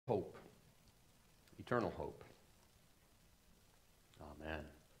hope, eternal hope. Amen.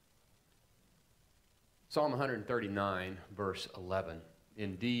 Psalm 139, verse 11.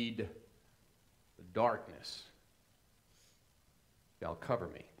 Indeed, the darkness shall cover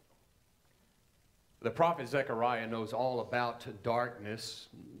me. The prophet Zechariah knows all about darkness.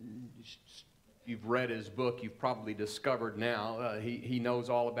 You've read his book, you've probably discovered now. He knows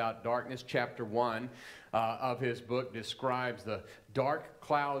all about darkness. Chapter 1 of his book describes the dark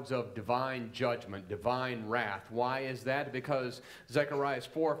clouds of divine judgment, divine wrath. Why is that? Because Zechariah's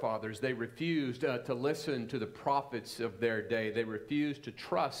forefathers, they refused to listen to the prophets of their day. They refused to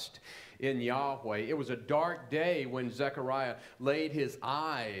trust in Yahweh. It was a dark day when Zechariah laid his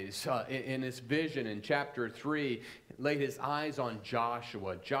eyes in his vision in chapter 3, laid his eyes on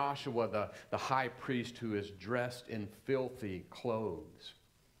Joshua, the high priest who is dressed in filthy clothes.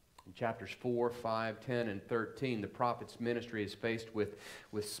 In chapters 4, 5, 10, and 13, the prophet's ministry is faced with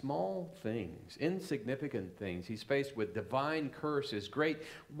small things, insignificant things. He's faced with divine curses, great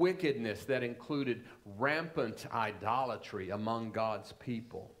wickedness that included rampant idolatry among God's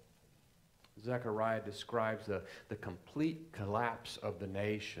people. Zechariah describes the complete collapse of the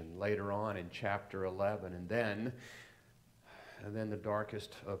nation later on in chapter 11. And then the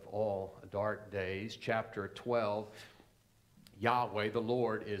darkest of all dark days, chapter 12, Yahweh, the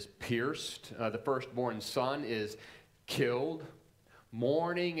Lord, is pierced. The firstborn son is killed.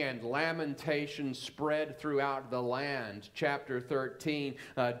 Mourning and lamentation spread throughout the land. Chapter 13,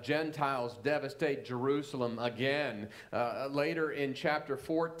 Gentiles devastate Jerusalem again. Later in chapter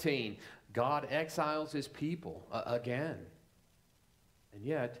 14, God exiles his people again. And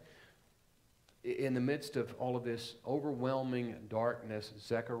yet, in the midst of all of this overwhelming darkness,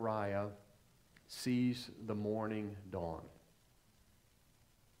 Zechariah sees the morning dawn.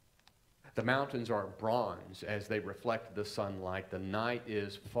 The mountains are bronze as they reflect the sunlight. The night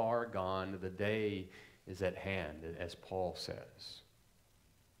is far gone. The day is at hand, as Paul says.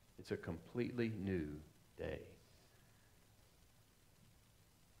 It's a completely new day.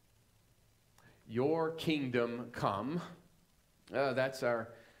 Your kingdom come. That's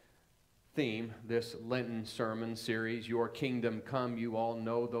our theme, this Lenten sermon series. Your kingdom come. You all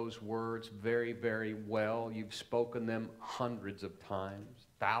know those words very, very well. You've spoken them hundreds of times,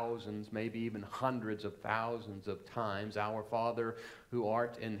 thousands, maybe even hundreds of thousands of times. Our Father who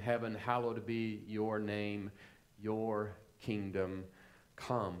art in heaven, hallowed be your name. Your kingdom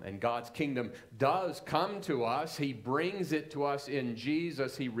come. And God's kingdom does come to us. He brings it to us in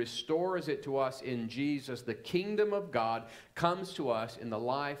Jesus. He restores it to us in Jesus. The kingdom of God comes to us in the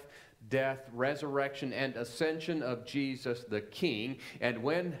life, death, resurrection, and ascension of Jesus the King. And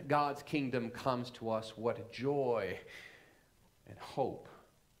when God's kingdom comes to us, what joy and hope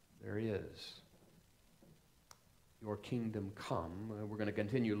there is. Your kingdom come. We're going to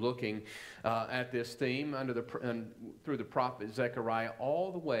continue looking at this theme through the prophet Zechariah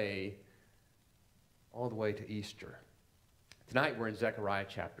all the way to Easter. Tonight we're in Zechariah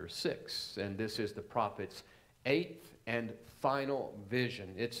chapter 6, and this is the prophet's 8th and final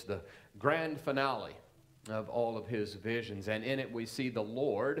vision. It's the grand finale of all of his visions, and in it we see the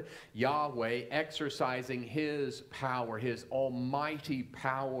Lord, Yahweh, exercising his power, his almighty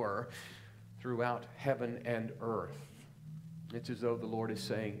power throughout heaven and earth. It's as though the Lord is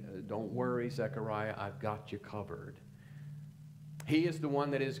saying, don't worry, Zechariah, I've got you covered. He is the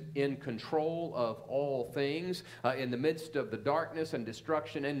one that is in control of all things. In the midst of the darkness and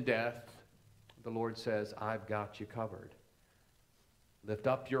destruction and death, the Lord says, I've got you covered. Lift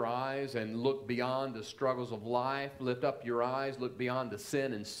up your eyes and look beyond the struggles of life. Lift up your eyes, look beyond the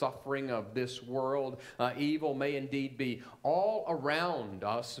sin and suffering of this world. Evil may indeed be all around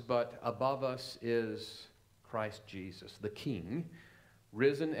us, but above us is Christ Jesus, the King,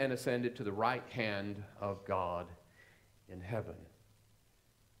 risen and ascended to the right hand of God in heaven.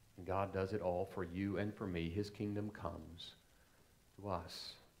 And God does it all for you and for me. His kingdom comes to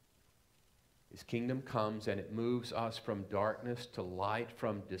us. His kingdom comes and it moves us from darkness to light,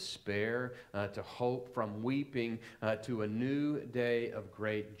 from despair to hope, from weeping to a new day of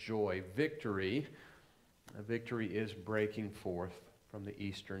great joy. Victory is breaking forth from the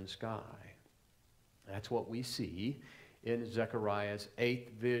eastern sky. That's what we see in Zechariah's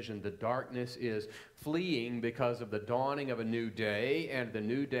 8th vision. The darkness is fleeing because of the dawning of a new day, and the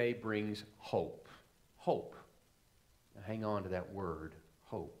new day brings hope. Hope. Now hang on to that word,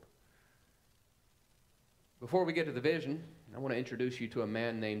 hope. Before we get to the vision, I want to introduce you to a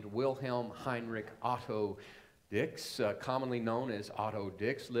man named Wilhelm Heinrich Otto Dix, commonly known as Otto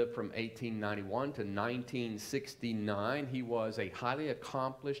Dix, lived from 1891 to 1969. He was a highly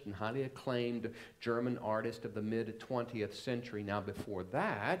accomplished and highly acclaimed German artist of the mid-20th century. Now, before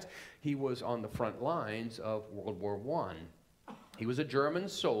that, he was on the front lines of World War I. He was a German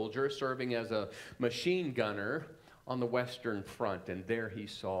soldier serving as a machine gunner on the Western Front, and there he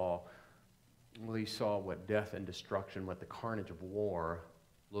saw what death and destruction, what the carnage of war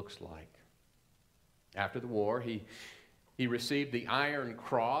looks like. After the war, he received the Iron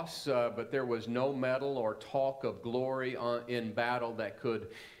Cross, but there was no medal or talk of glory in battle that could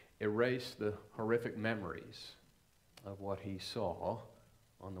erase the horrific memories of what he saw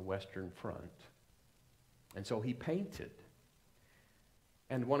on the Western Front. And so he painted.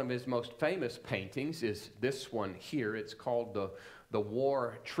 And one of his most famous paintings is this one here. It's called the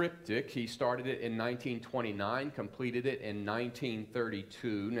War Triptych. He started it in 1929, completed it in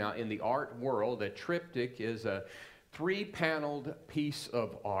 1932. Now, in the art world, a triptych is a three-paneled piece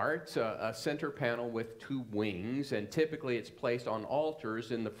of art, a center panel with two wings, and typically it's placed on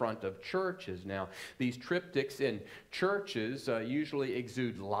altars in the front of churches. Now, these triptychs in churches usually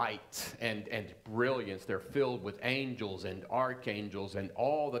exude light and brilliance. They're filled with angels and archangels and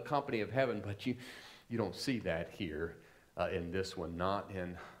all the company of heaven, but you don't see that here in this one, not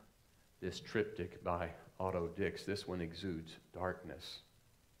in this triptych by Otto Dix. This one exudes darkness,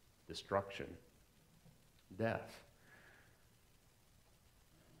 destruction, death.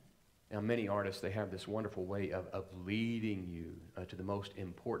 Now, many artists, they have this wonderful way of leading you to the most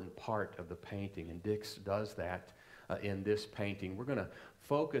important part of the painting, and Dix does that in this painting. We're going to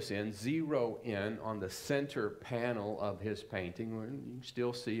zero in on the center panel of his painting. You can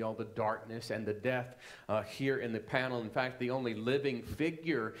still see all the darkness and the death here in the panel. In fact, the only living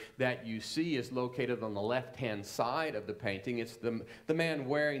figure that you see is located on the left-hand side of the painting. It's the man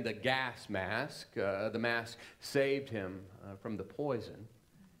wearing the gas mask. The mask saved him from the poison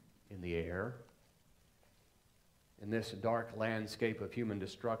in the air. In this dark landscape of human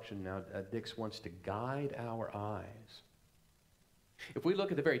destruction, now Dix wants to guide our eyes. If we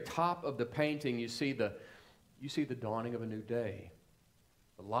look at the very top of the painting, you see the dawning of a new day.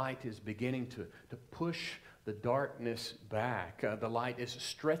 The light is beginning to push the darkness back. The light is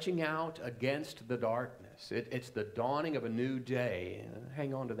stretching out against the darkness. It's the dawning of a new day.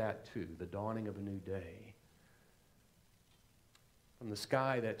 Hang on to that too, the dawning of a new day. From the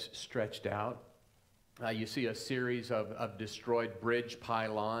sky that's stretched out, you see a series of destroyed bridge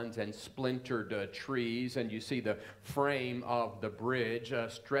pylons and splintered trees, and you see the frame of the bridge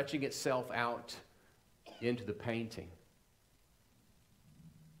stretching itself out into the painting.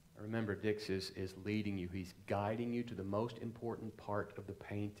 Remember, Dix is leading you. He's guiding you to the most important part of the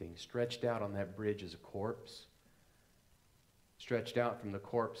painting. Stretched out on that bridge is a corpse. Stretched out from the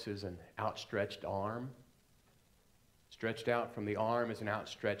corpse is an outstretched arm. Stretched out from the arm is an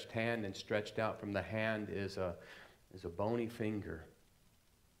outstretched hand, and stretched out from the hand is a bony finger.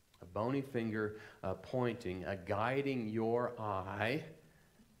 A bony finger pointing, guiding your eye.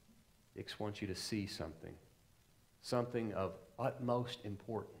 Dix wants you to see something of utmost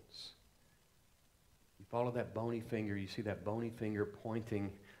importance. You follow that bony finger, you see that bony finger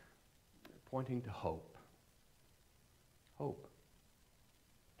pointing to hope. Hope.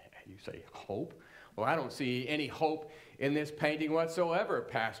 You say, hope? Well, I don't see any hope in this painting whatsoever,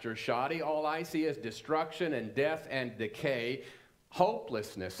 Pastor Shoddy. All I see is destruction and death and decay,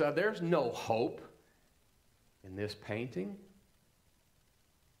 hopelessness. There's no hope in this painting.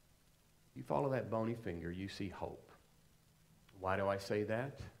 You follow that bony finger, you see hope. Why do I say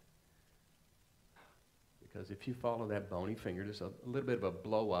that? Because if you follow that bony finger, there's a little bit of a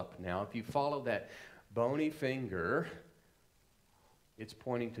blow up now. If you follow that bony finger, it's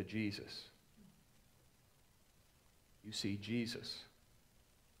pointing to Jesus. You see Jesus.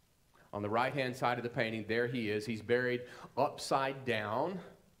 On the right-hand side of the painting, there he is. He's buried upside down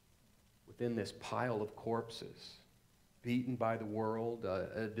within this pile of corpses, beaten by the world,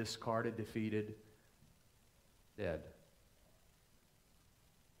 discarded, defeated, dead.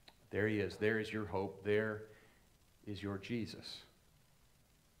 There he is. There is your hope. There is your Jesus.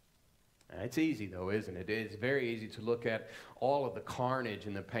 It's easy, though, isn't it? It's very easy to look at all of the carnage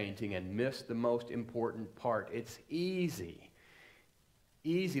in the painting and miss the most important part. It's easy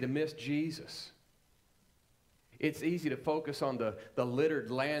to miss Jesus. It's easy to focus on the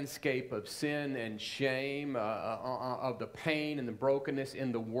littered landscape of sin and shame, of the pain and the brokenness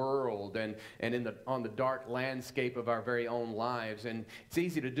in the world, and on the dark landscape of our very own lives. And it's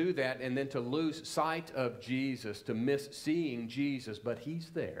easy to do that and then to lose sight of Jesus, to miss seeing Jesus. But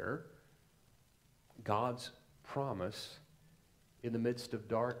he's there. God's promise in the midst of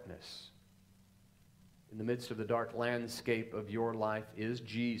darkness. In the midst of the dark landscape of your life is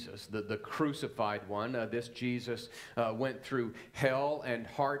Jesus, the crucified one. This Jesus went through hell and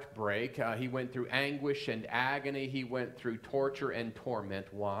heartbreak. He went through anguish and agony. He went through torture and torment.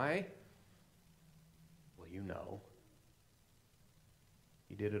 Why? Well, you know.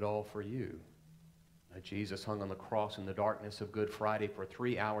 He did it all for you. Jesus hung on the cross in the darkness of Good Friday for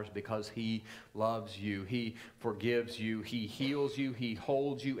 3 hours because He loves you. He forgives you. He heals you. He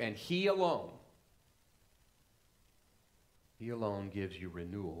holds you. And He alone gives you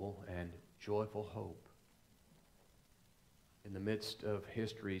renewal and joyful hope. In the midst of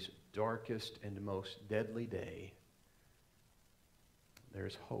history's darkest and most deadly day,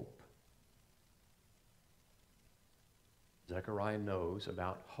 there's hope. Zechariah knows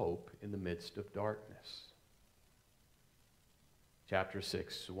about hope in the midst of darkness. Chapter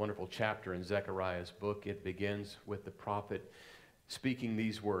 6, a wonderful chapter in Zechariah's book. It begins with the prophet speaking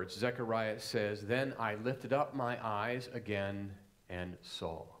these words. Zechariah says, "Then I lifted up my eyes again and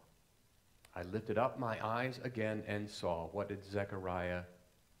saw." I lifted up my eyes again and saw. What did Zechariah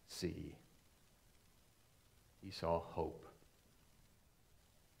see? He saw hope.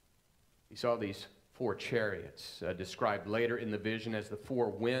 He saw these 4 chariots, described later in the vision as the 4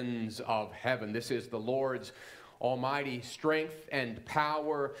 winds of heaven. This is the Lord's almighty strength and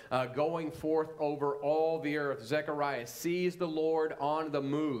power going forth over all the earth. Zechariah sees the Lord on the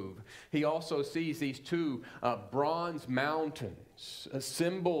move. He also sees these 2 bronze mountains,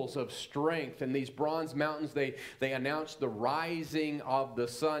 symbols of strength. And these bronze mountains, they announce the rising of the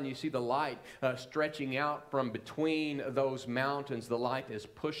sun. You see the light stretching out from between those mountains. The light is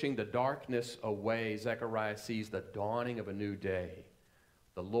pushing the darkness away. Zechariah sees the dawning of a new day.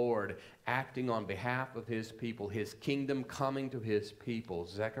 The Lord acting on behalf of His people, His kingdom coming to His people.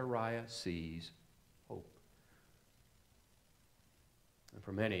 Zechariah sees hope. And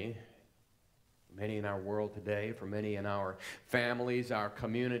for many in our world today, for many in our families, our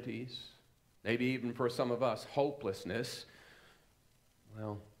communities, maybe even for some of us, hopelessness,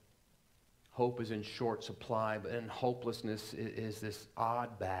 well, hope is in short supply, and hopelessness is this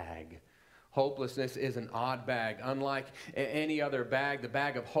odd bag. Hopelessness is an odd bag. Unlike any other bag, the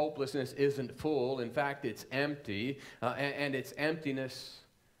bag of hopelessness isn't full. In fact, it's empty, and its emptiness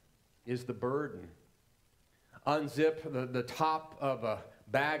is the burden. Unzip the top of a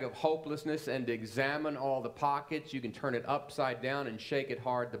bag of hopelessness and examine all the pockets. You can turn it upside down and shake it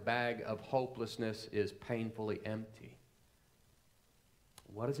hard. The bag of hopelessness is painfully empty.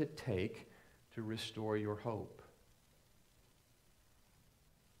 What does it take to restore your hope?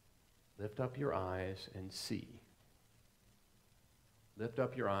 Lift up your eyes and see. Lift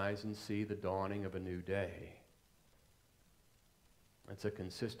up your eyes and see the dawning of a new day. It's a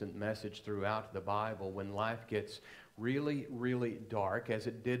consistent message throughout the Bible. When life gets really, really dark, as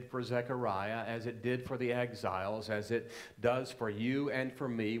it did for Zechariah, as it did for the exiles, as it does for you and for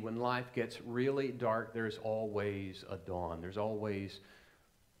me, when life gets really dark, there's always a dawn. There's always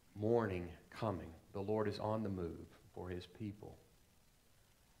morning coming. The Lord is on the move for His people.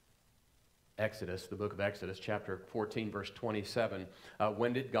 Exodus, the book of Exodus, chapter 14, verse 27.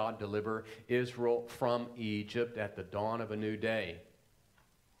 When did God deliver Israel from Egypt? At the dawn of a new day.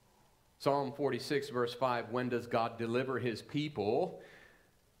 Psalm 46, verse 5. When does God deliver His people?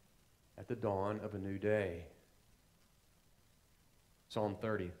 At the dawn of a new day. Psalm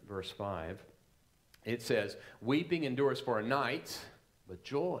 30, verse 5. It says, weeping endures for a night, but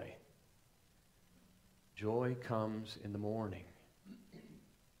joy comes in the morning.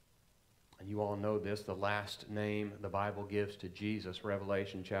 And you all know this, the last name the Bible gives to Jesus,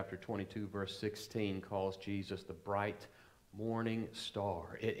 Revelation chapter 22, verse 16, calls Jesus the bright morning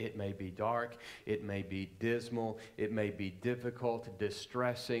star. It may be dark, it may be dismal, it may be difficult,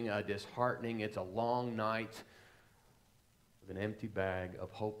 distressing, disheartening. It's a long night with an empty bag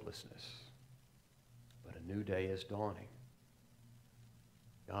of hopelessness. But a new day is dawning.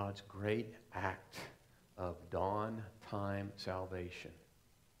 God's great act of dawn time salvation.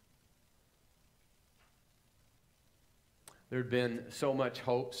 There had been so much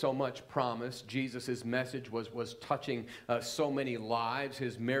hope, so much promise. Jesus' message was touching so many lives.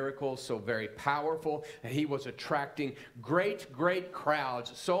 His miracles so very powerful. And He was attracting great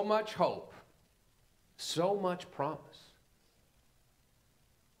crowds. So much hope. So much promise.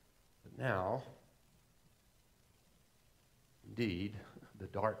 But now, indeed, the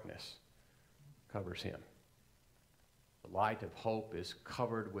darkness covers Him. The light of hope is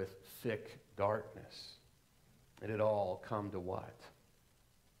covered with thick darkness. And it all come to what?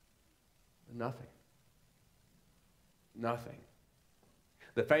 Nothing. Nothing.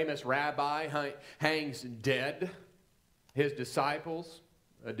 The famous rabbi hangs dead. His disciples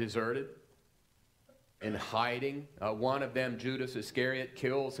deserted. in hiding. One of them, Judas Iscariot,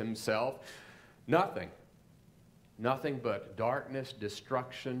 kills himself. Nothing but darkness,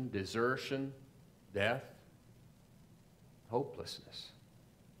 destruction, desertion, death, hopelessness.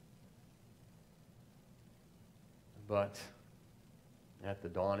 But at the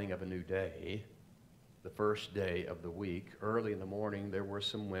dawning of a new day, the first day of the week, early in the morning, there were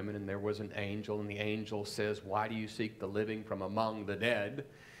some women and there was an angel, and the angel says, "Why do you seek the living from among the dead?"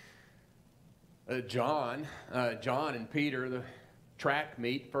 John and Peter, the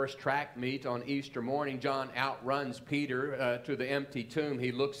first track meet on Easter morning. John outruns Peter to the empty tomb.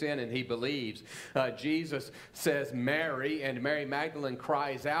 He looks in and he believes. Jesus says Mary, and Mary Magdalene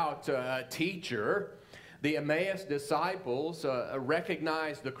cries out, "Teacher." The Emmaus disciples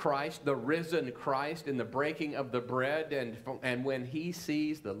recognize the Christ, the risen Christ, in the breaking of the bread, and when he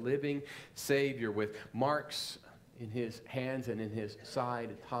sees the living Savior with marks in his hands and in his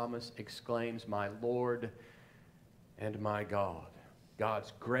side, Thomas exclaims, "My Lord and my God."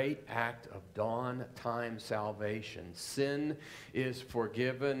 God's great act of dawn-time salvation. Sin is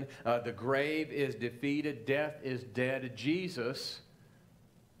forgiven. The grave is defeated. Death is dead. Jesus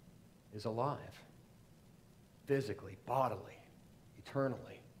is alive. Physically, bodily,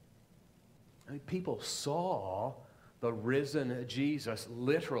 eternally. I mean, people saw the risen Jesus,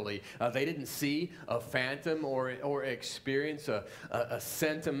 literally. They didn't see a phantom or experience a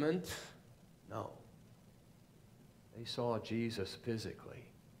sentiment. No. They saw Jesus physically.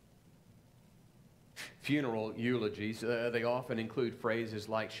 Funeral eulogies, they often include phrases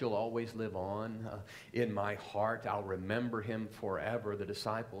like, "She'll always live on in my heart. I'll remember him forever." The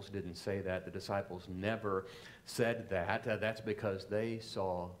disciples didn't say that. The disciples never said that. That's because they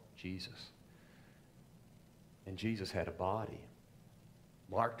saw Jesus. And Jesus had a body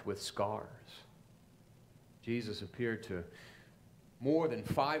marked with scars. Jesus appeared to more than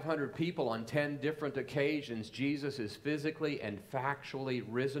 500 people on 10 different occasions. Jesus is physically and factually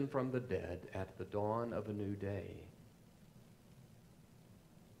risen from the dead at the dawn of a new day.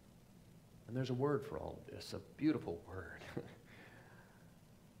 And there's a word for all of this, a beautiful word.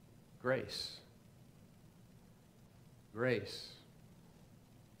 Grace. Grace.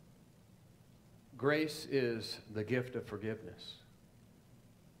 Grace is the gift of forgiveness.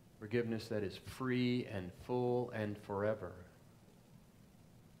 Forgiveness that is free and full and forever.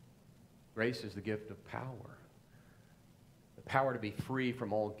 Grace is the gift of power. The power to be free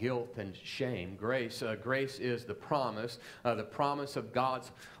from all guilt and shame. Grace is the promise of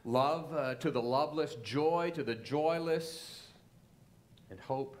God's love to the loveless, joy to the joyless, and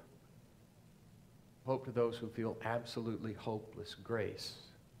hope to those who feel absolutely hopeless. Grace.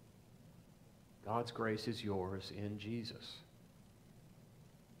 God's grace is yours in Jesus.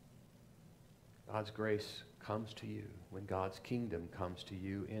 God's grace comes to you when God's kingdom comes to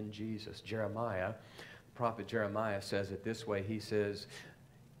you in Jesus. Jeremiah, the prophet Jeremiah says it this way. He says,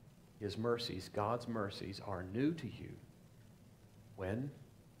 his mercies, God's mercies, are new to you. When?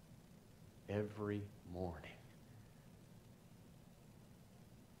 Every morning.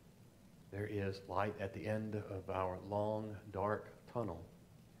 There is light at the end of our long, dark tunnel.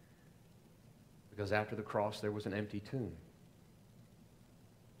 Because after the cross, there was an empty tomb.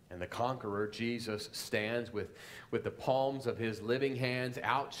 And the conqueror, Jesus, stands with the palms of his living hands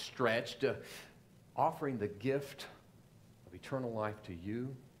outstretched, offering the gift of eternal life to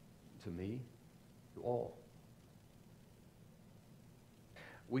you, to me, to all.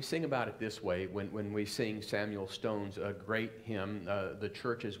 We sing about it this way when we sing Samuel Stone's great hymn, The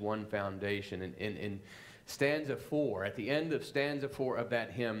Church is One Foundation. In stanza 4, at the end of stanza 4 of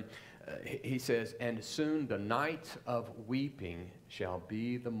that hymn, he says, "And soon the night of weeping shall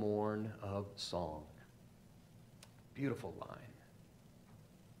be the morn of song." Beautiful line.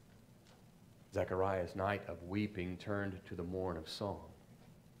 Zechariah's night of weeping turned to the morn of song.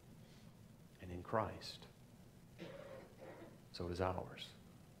 And in Christ, so is ours.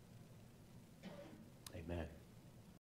 Amen.